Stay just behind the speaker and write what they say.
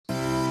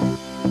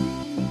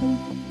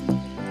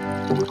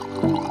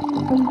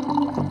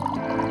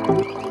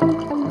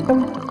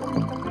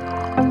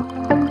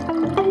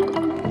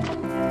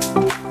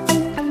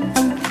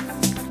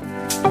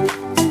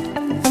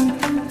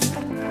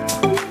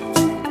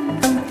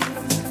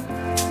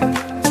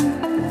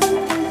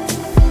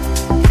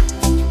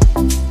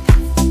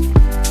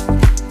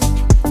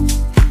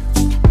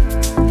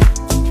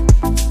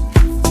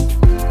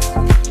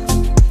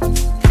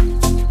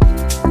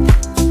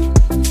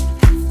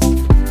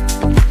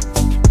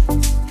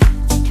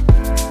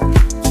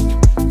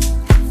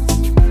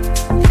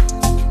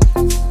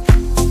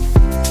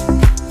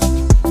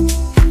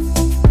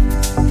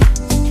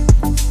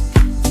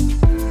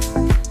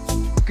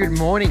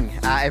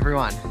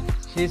everyone.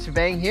 Cheers for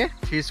being here.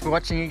 Cheers for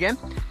watching again.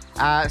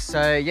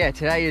 So yeah,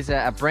 today is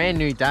a brand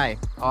new day.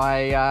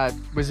 I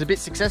was a bit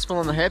successful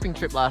on the herping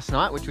trip last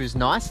night, which was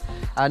nice.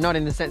 Not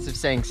in the sense of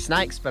seeing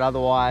snakes, but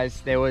otherwise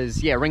there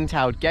was,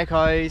 ring-tailed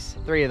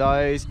geckos, 3 of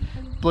those,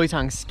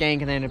 blue-tongued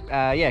skink, and then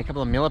a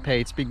couple of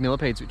millipedes, big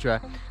millipedes, which were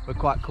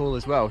quite cool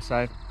as well.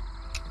 So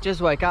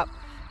just woke up.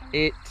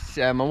 It's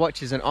my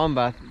watch is an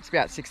ombre. It's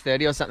about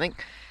 6:30 or something.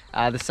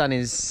 The sun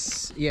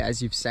is,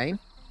 as you've seen,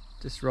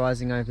 just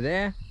rising over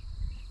there.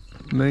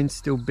 Moon's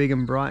still big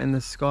and bright in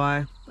the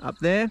sky up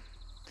there.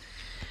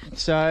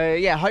 So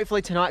yeah,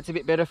 hopefully tonight's a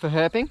bit better for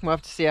herping. We'll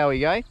have to see how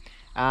we go.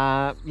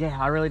 I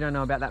really don't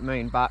know about that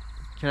moon, but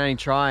can only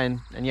try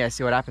and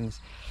see what happens.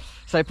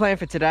 So plan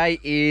for today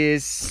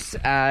is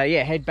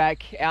head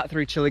back out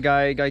through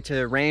Chillagoe, go to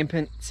the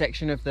rampant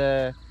section of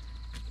the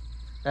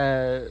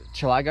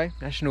Chillagoe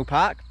National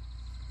Park,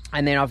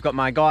 and then I've got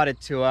my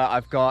guided tour.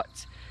 I've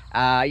got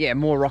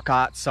more rock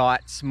art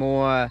sites,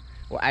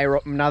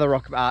 another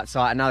rock art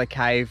site, another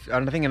cave,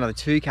 I think another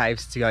 2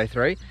 caves to go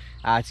through,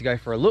 to go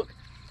for a look,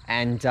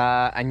 and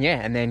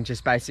then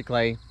just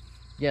basically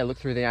look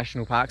through the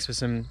national parks for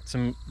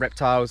some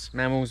reptiles,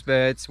 mammals,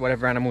 birds,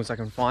 whatever animals I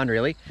can find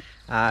really,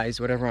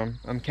 is whatever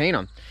I'm keen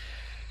on.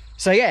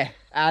 So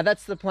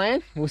that's the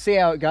plan. We'll see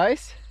how it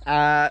goes.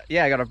 I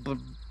got a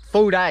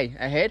full day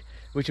ahead,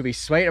 which will be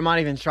sweet. I might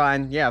even try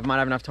and I might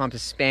have enough time to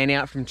span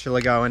out from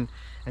Chillagoe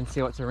and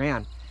see what's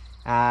around.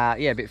 A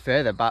bit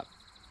further, but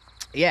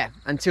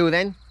until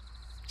then,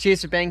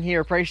 cheers for being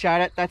here,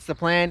 appreciate it. That's the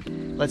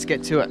plan. Let's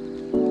get to it.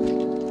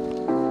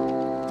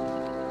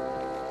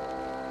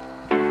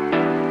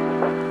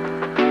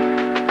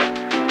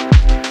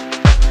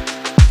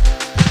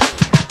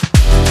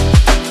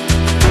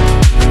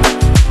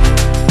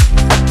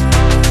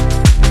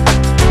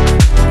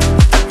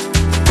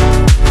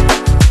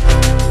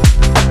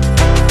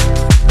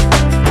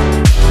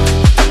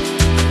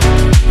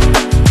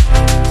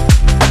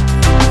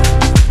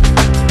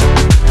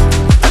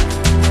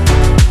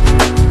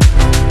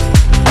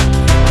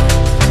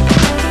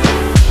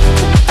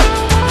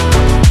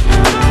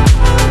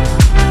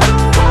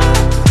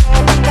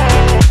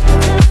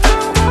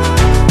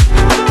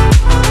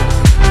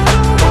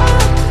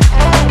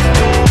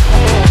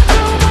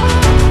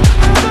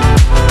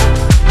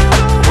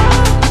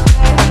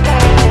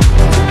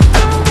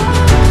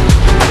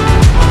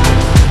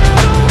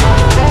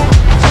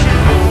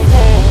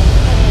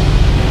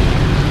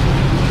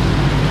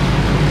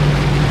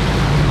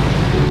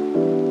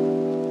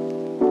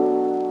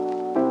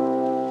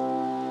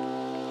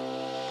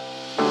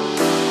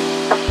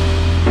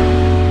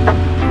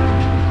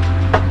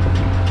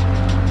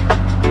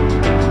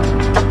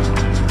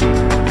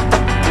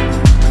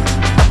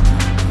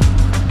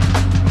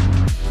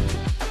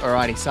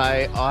 Alrighty, so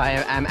I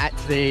am at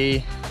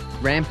the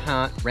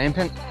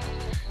rampant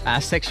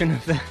section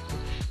of the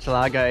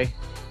Chillagoe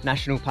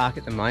National Park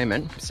at the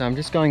moment. So I'm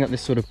just going up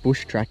this sort of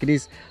bush track. It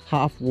is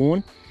half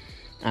worn.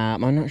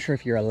 I'm not sure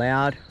if you're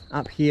allowed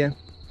up here,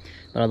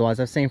 but otherwise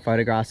I've seen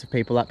photographs of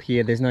people up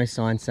here. There's no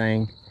sign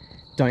saying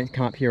don't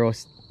come up here or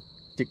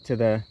stick to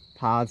the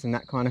paths and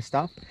that kind of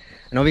stuff.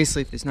 And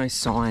obviously if there's no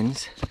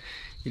signs,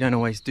 you don't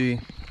always do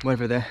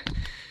whatever the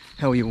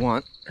hell you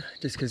want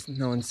just because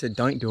no one said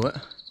don't do it.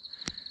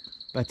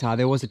 But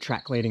there was a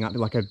track leading up,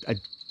 like a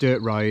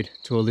dirt road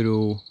to a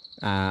little,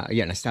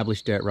 an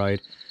established dirt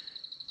road,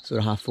 sort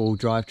of half full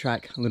drive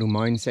track, a little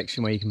mown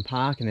section where you can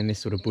park, and then this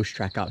sort of bush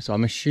track up. So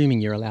I'm assuming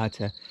you're allowed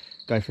to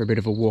go for a bit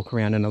of a walk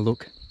around and a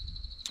look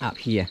up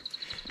here.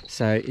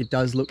 So it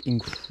does look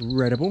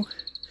incredible,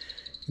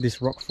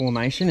 this rock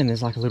formation, and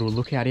there's like a little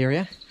lookout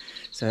area.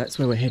 So that's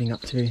where we're heading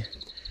up to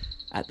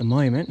at the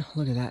moment.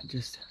 Look at that,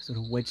 just sort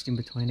of wedged in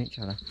between each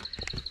other.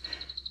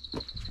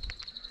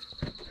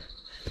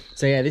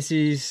 So this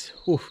is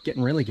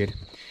getting really good.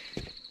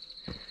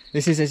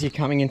 This is as you're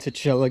coming into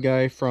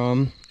Chillagoe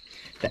from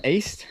the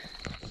east.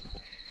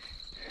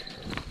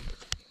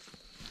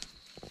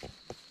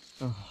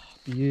 Oh,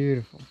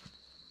 beautiful.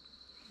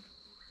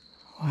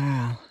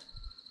 Wow.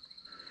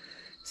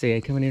 So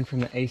coming in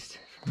from the east,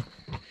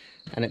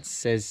 and it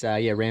says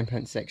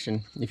rampant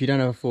section. If you don't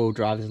have a 4-wheel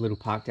drive, there's a little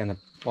park down the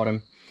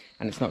bottom,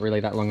 and it's not really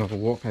that long of a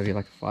walk, maybe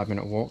like a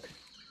 5-minute walk.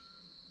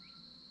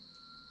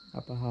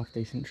 Up a half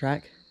decent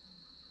track.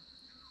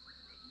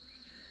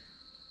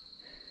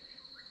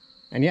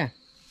 And and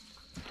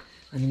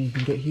then you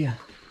can get here.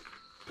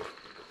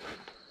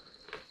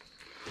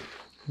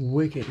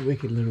 Wicked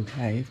little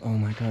cave. Oh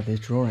my god,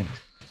 there's drawings.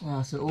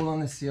 Wow, so all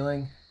on the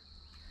ceiling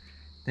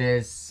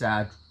there's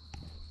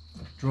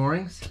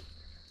drawings,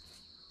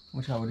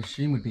 which I would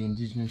assume would be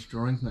indigenous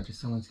drawings, not just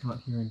someone's come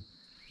up here and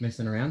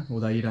messing around,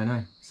 although you don't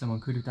know.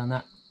 Someone could have done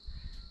that,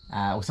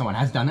 or someone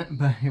has done it,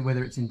 but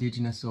whether it's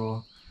indigenous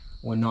or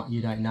not,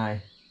 you don't know.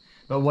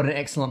 But what an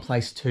excellent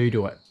place to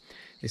do it.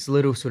 This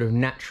little sort of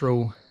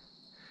natural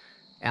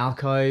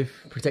alcove,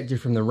 protect you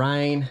from the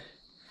rain.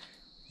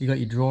 You got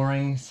your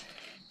drawings,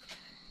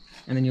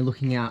 and then you're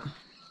looking out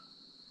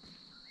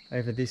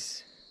over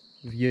this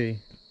view.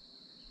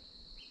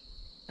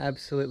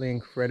 Absolutely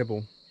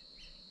incredible.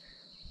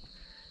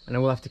 And I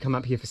will have to come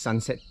up here for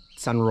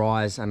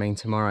sunrise, I mean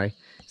tomorrow.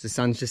 So the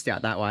sun's just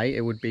out that way.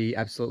 It would be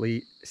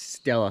absolutely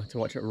stellar to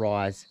watch it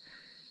rise.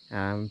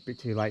 A bit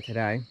too late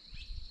today.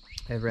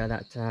 Over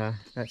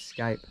that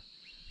scape.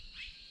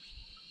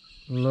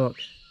 Look.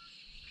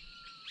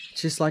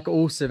 It's just like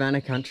all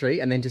savanna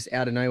country, and then just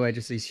out of nowhere,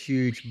 just these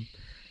huge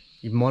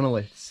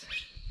monoliths.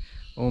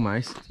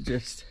 Almost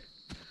just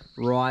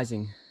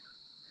rising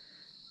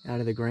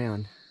out of the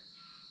ground.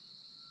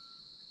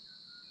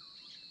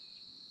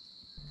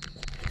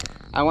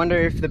 I wonder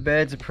if the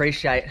birds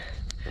appreciate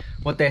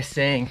what they're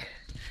seeing,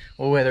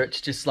 or whether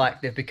it's just like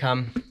they've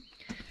become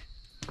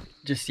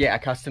just, yeah,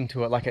 accustomed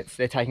to it, like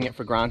they're taking it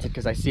for granted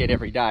because they see it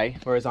every day,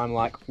 whereas I'm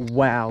like,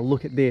 wow,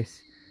 look at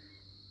this.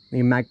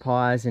 The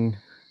magpies and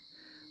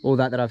all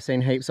that I've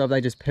seen heaps of,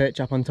 they just perch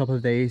up on top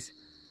of these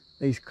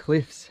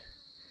cliffs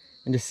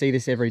and just see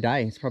this every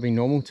day. It's probably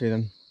normal to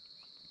them.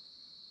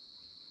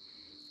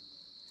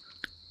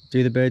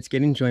 Do the birds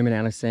get enjoyment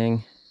out of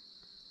seeing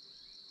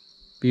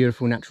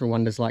beautiful natural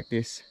wonders like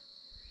this?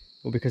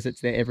 Or because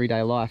it's their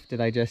everyday life, do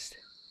they just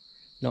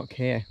not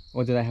care?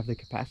 Or do they have the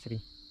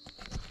capacity?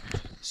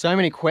 So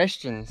many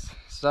questions.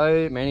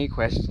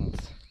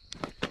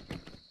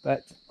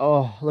 But,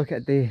 oh, look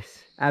at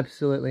this.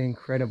 Absolutely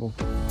incredible.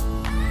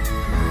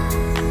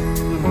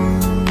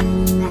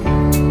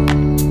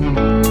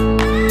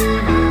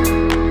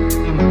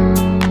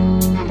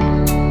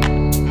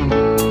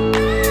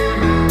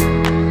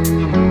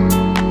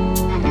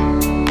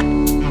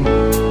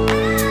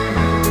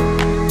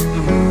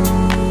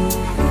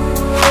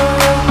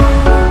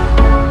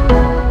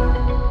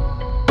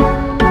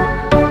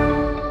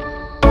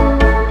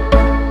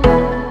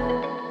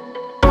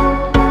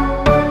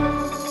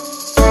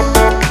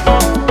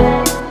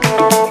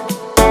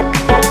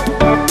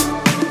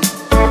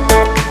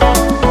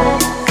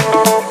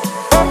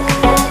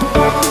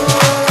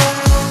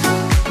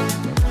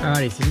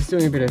 So just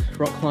doing a bit of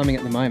rock climbing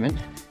at the moment.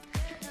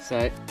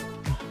 So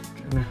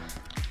trying to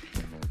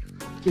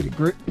get a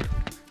grip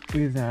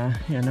with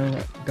yeah, know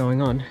what's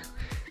going on.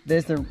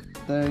 There's the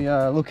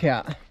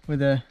lookout with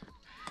the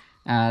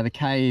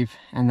cave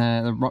and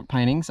the rock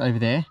paintings over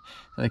there.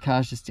 So the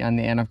car's just down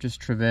there, and I've just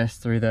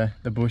traversed through the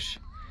bush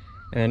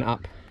and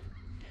up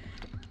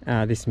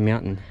this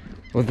mountain,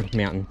 or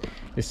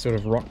this sort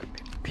of rock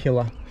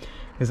pillar,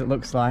 because it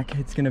looks like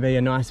it's going to be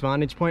a nice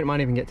vantage point.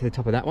 Might even get to the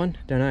top of that one,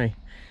 don't know.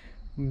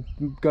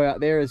 Go out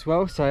there as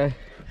well. So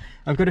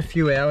I've got a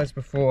few hours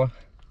before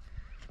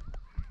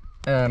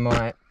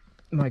my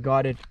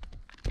guided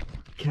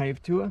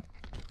cave tour.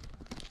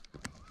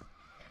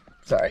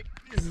 Sorry,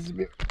 this is a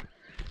bit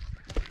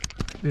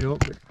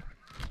awkward.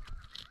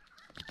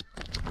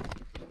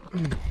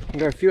 I've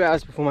got a few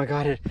hours before my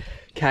guided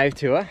cave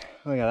tour.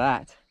 Look at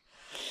that.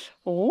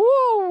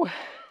 Woo! And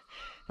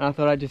I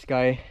thought I'd just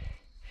go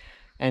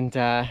and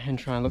try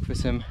and look for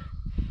some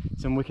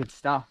wicked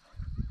stuff.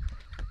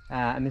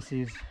 And this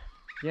is,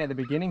 yeah, the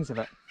beginnings of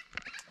it.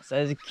 So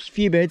there's a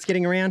few birds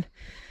getting around.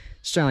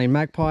 Australian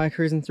magpie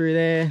cruising through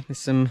there. There's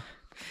some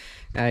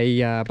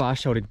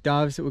bar-shouldered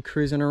doves that were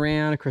cruising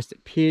around. A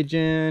crested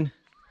pigeon.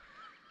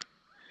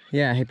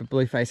 Yeah, a heap of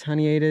blue-faced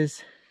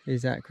honeyeaters.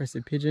 There's that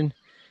crested pigeon.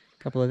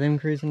 A couple of them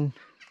cruising.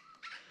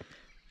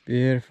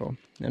 Beautiful.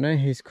 I don't know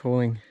who's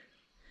calling.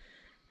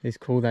 Who's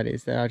cool that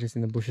is. They are just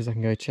in the bushes. I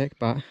can go check,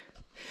 but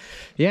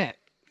yeah.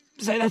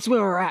 So that's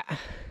where we're at.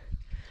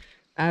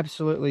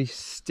 Absolutely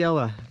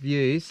stellar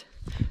views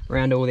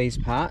around all these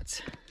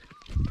parts.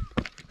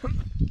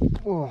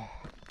 Oh,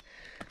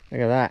 look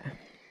at that.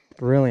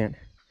 Brilliant.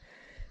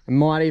 I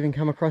might even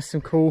come across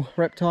some cool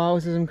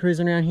reptiles as I'm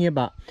cruising around here,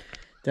 but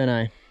don't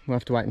know. We'll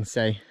have to wait and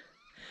see.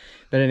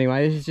 But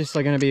anyway, this is just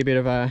like going to be a bit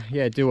of a,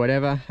 yeah, do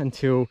whatever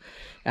until,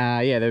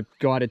 yeah, the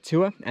guided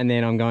tour. And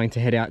then I'm going to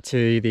head out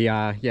to the,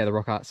 yeah, the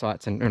rock art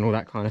sites and all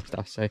that kind of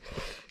stuff. So,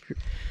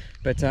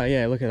 but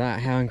yeah, look at that.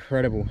 How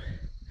incredible.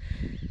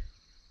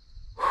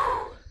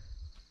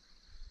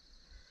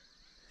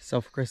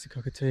 Sulphur-crested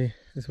cockatoo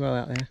as well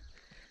out there.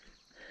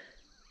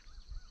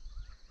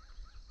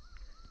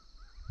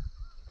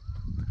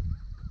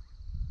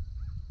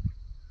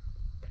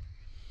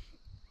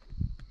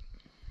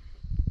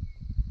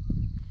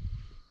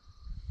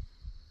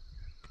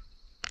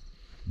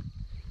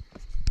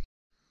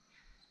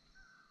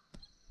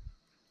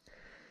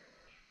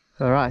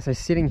 All right, so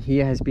sitting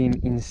here has been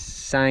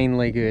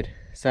insanely good.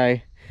 So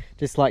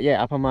just like,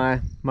 yeah, up on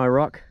my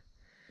rock,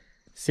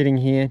 sitting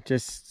here,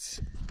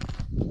 just,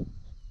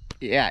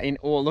 yeah, in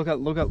awe. Look at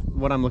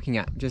what I'm looking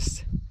at.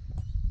 Just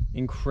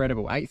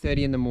incredible.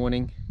 8:30 in the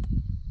morning.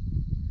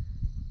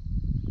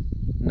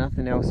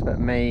 Nothing else but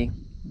me,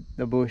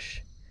 the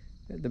bush,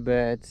 the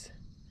birds.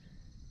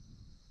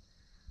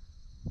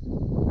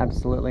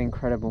 Absolutely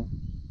incredible.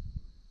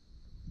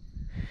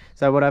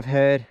 So what I've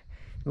heard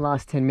in the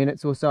last 10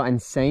 minutes or so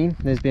and seen,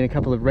 there's been a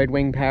couple of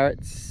red-winged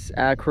parrots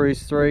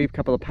cruise through, a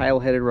couple of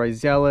pale-headed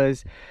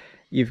rosellas.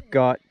 You've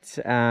got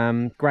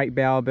great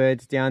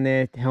bowerbirds down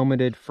there,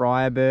 helmeted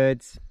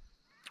friarbirds.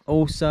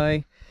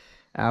 Also,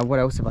 what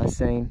else have I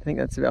seen? I think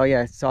that's, oh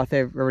yeah, so I've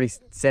already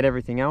said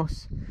everything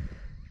else.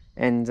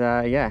 And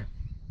yeah,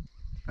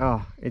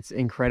 Oh, it's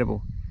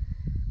incredible.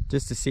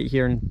 Just to sit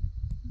here and,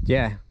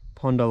 yeah,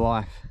 ponder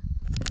life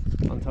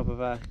on top of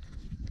a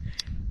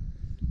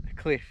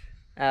cliff,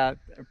 a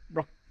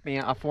rock,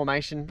 a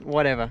formation,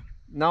 whatever.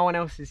 No one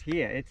else is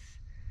here. It's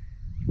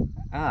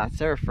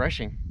so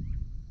refreshing.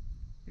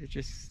 It's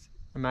just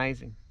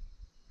amazing.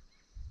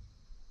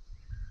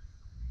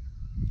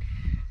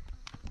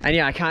 And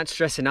yeah, I can't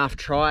stress enough,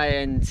 try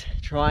and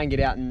get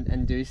out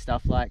and do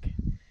stuff. Like,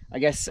 I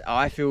guess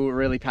I feel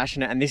really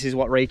passionate, and this is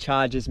what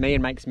recharges me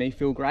and makes me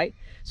feel great.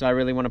 So I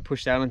really want to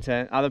push that onto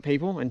other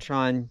people and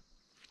try and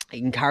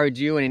encourage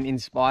you and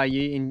inspire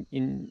you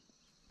in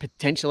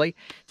potentially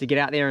to get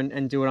out there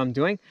and do what I'm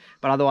doing.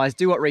 But otherwise,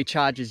 do what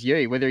recharges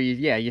you, whether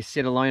you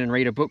sit alone and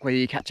read a book, whether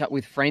you catch up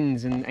with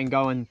friends and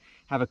go and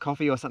have a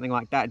coffee or something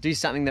like that. Do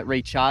something that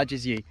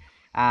recharges you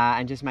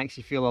and just makes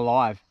you feel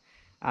alive.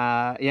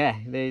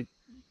 I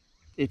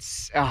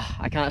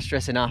can't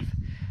stress enough.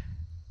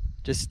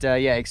 Just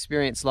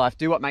experience life.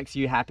 Do what makes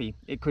you happy.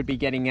 It could be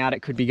getting out,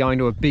 it could be going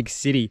to a big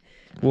city,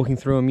 walking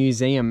through a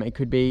museum, it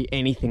could be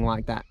anything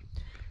like that.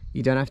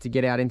 You don't have to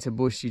get out into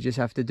bush, you just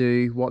have to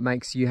do what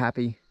makes you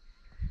happy,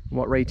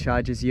 what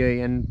recharges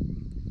you.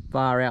 And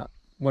far out,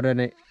 what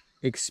an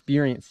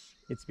experience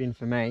it's been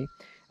for me,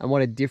 and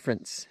what a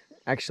difference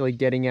actually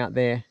getting out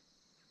there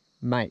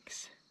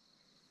makes,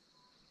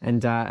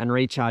 and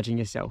recharging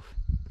yourself,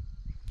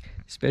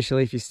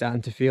 especially if you're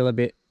starting to feel a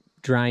bit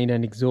drained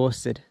and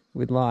exhausted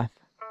with life.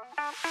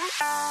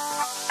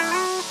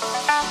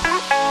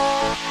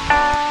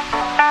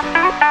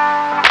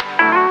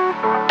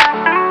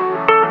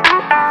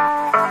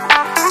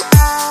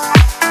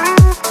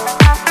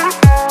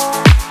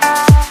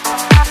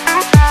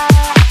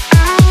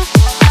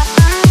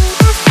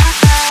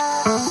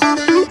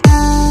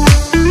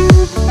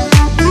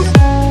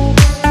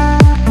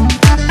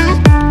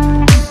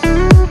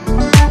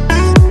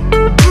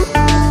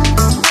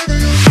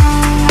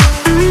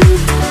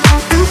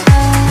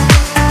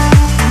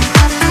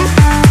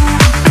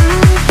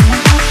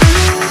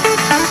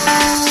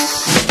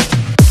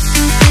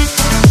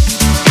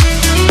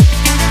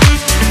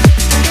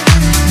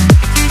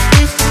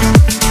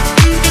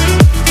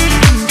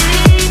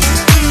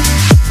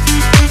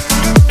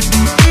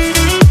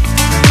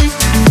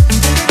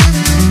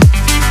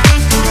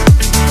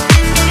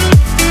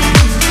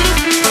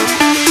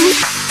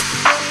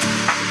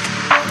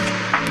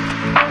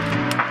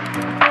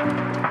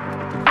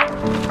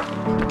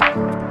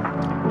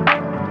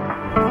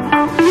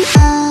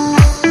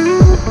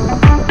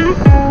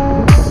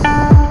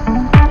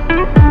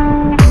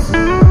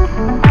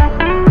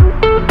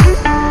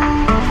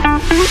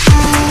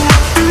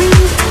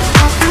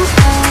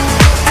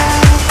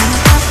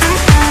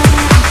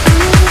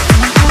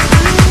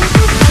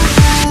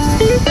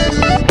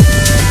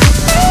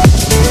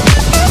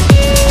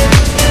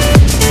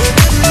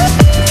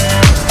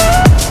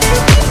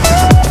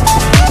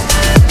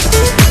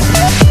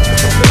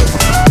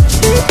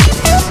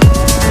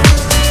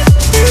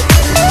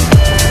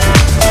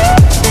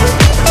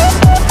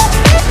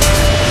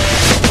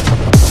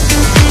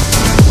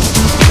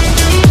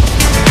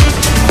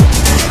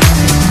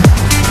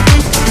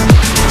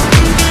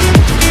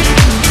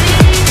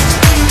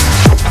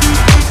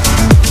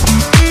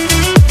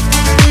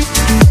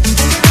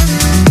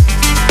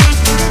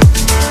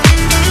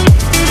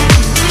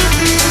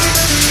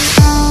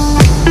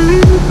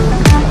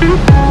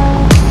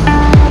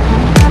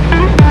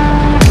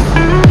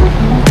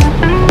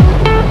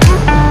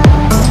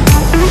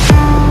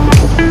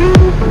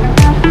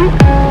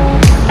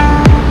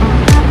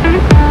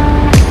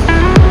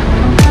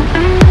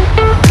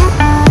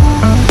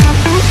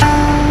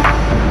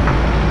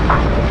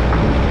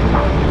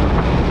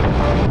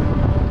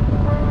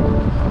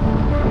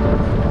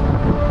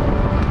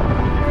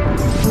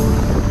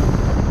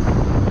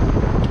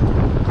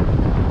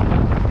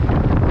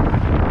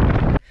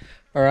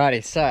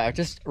 Alrighty, so I've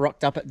just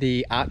rocked up at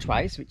the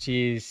Archways, which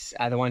is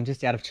the one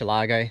just out of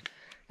Chillagoe,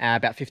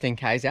 about 15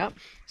 k's out.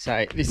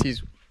 So this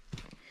is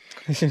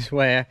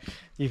where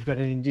you've got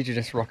an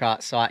Indigenous rock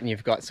art site, and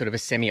you've got sort of a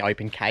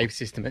semi-open cave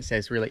system. It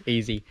says really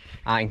easy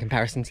in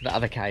comparison to the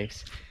other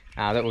caves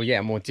that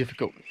were more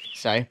difficult.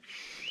 So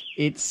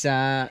it's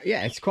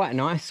it's quite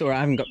nice. Or I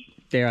haven't got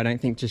there, I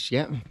don't think, just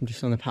yet. I'm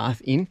just on the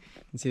path in. You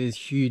can see there's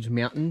huge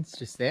mountains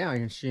just there. I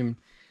can assume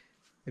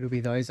it'll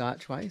be those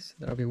archways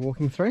that I'll be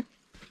walking through.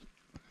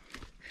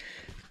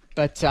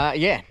 But so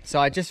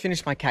I just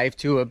finished my cave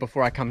tour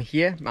before I come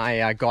here,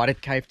 my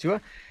guided cave tour,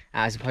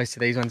 as opposed to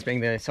these ones being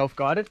the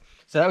self-guided.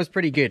 So that was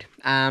pretty good.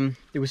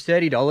 It was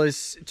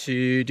 $30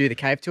 to do the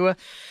cave tour.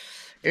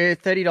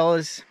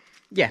 $30,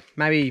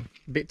 maybe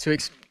a bit too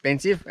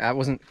expensive. It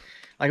wasn't,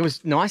 like, it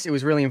was nice. It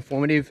was really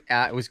informative.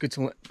 It was good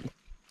to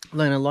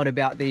learn a lot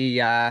about the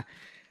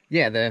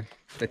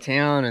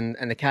town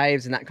and the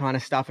caves and that kind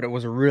of stuff. But it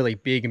was a really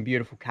big and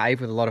beautiful cave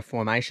with a lot of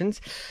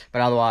formations.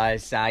 But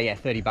otherwise,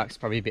 $30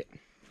 probably a bit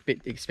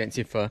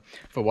expensive for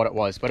what it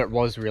was, but it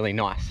was really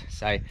nice.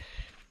 So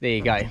there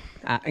you go.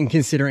 And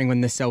considering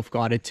when the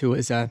self-guided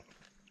tours are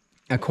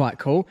quite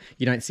cool,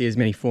 you don't see as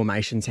many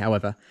formations,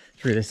 however,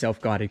 through the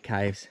self-guided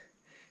caves.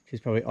 which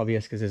is probably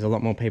obvious because there's a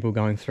lot more people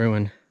going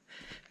through,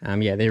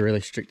 and yeah, they're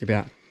really strict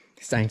about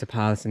staying to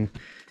paths and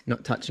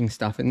not touching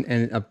stuff, and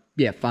a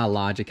yeah, far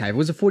larger cave. It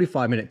was a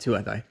 45-minute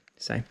tour though,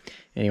 so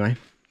anyway,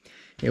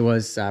 it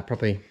was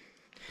probably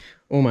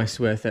almost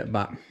worth it,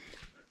 but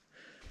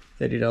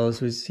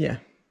 $30 was, yeah,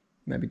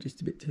 maybe just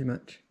a bit too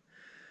much.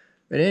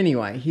 But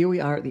anyway, here we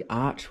are at the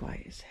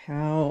archways.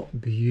 How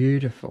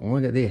beautiful.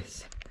 Look at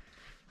this.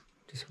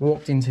 Just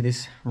walked into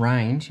this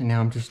range and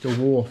now I'm just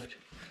dwarfed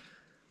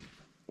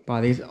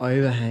by these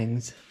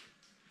overhangs.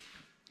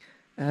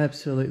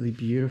 Absolutely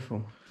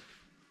beautiful.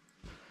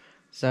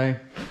 So,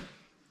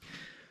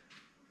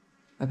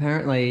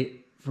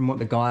 apparently, from what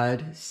the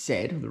guide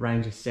said, or the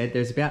ranger said,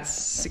 there's about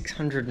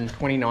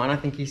 629, I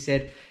think he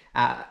said,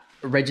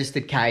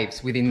 registered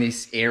caves within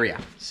this area.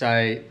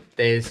 So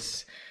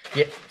there's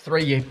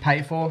 3 you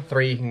pay for,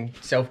 3 you can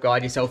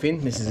self-guide yourself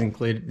in. This is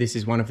included. This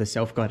is one of the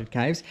self-guided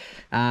caves.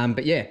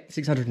 But yeah,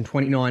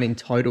 629 in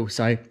total.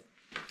 So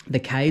the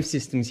cave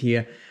systems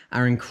here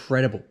are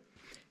incredible.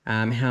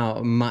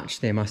 How much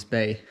there must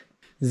be.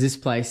 This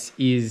place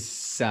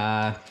is,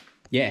 yeah,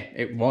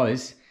 it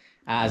was,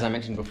 as I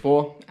mentioned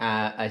before,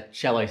 a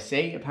shallow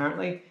sea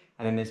apparently.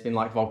 And then there's been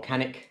like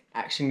volcanic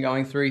action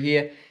going through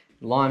here.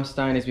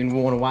 Limestone has been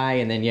worn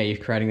away, and then yeah,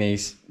 you're creating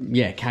these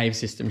cave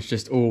systems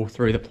just all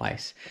through the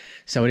place.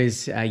 So it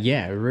is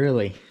yeah,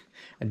 really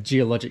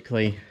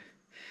geologically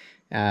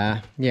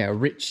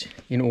rich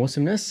in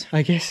awesomeness,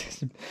 I guess is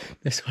the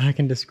best way I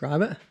can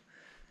describe it.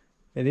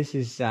 But this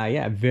is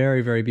yeah, a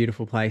very, very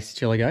beautiful place.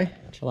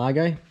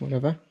 Chillagoe,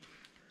 whatever.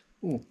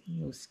 Ooh,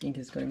 little skink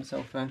has got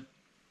himself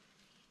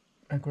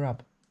a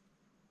grub.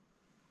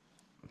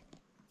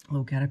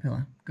 Little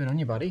caterpillar. Good on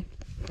you, buddy.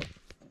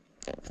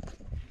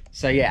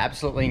 So yeah,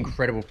 absolutely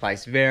incredible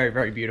place. Very,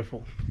 very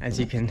beautiful, as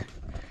you can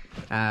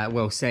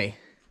well see.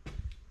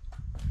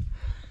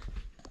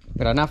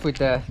 But enough with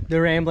the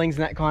ramblings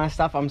and that kind of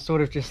stuff. I'm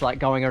sort of just like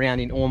going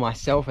around in awe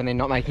myself and then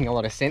not making a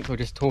lot of sense or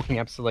just talking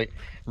absolute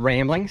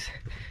ramblings.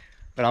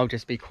 But I'll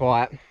just be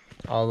quiet.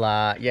 I'll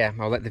let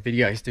the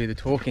videos do the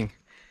talking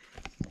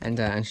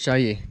and show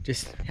you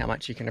just how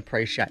much you can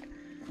appreciate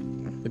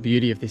the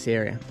beauty of this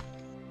area.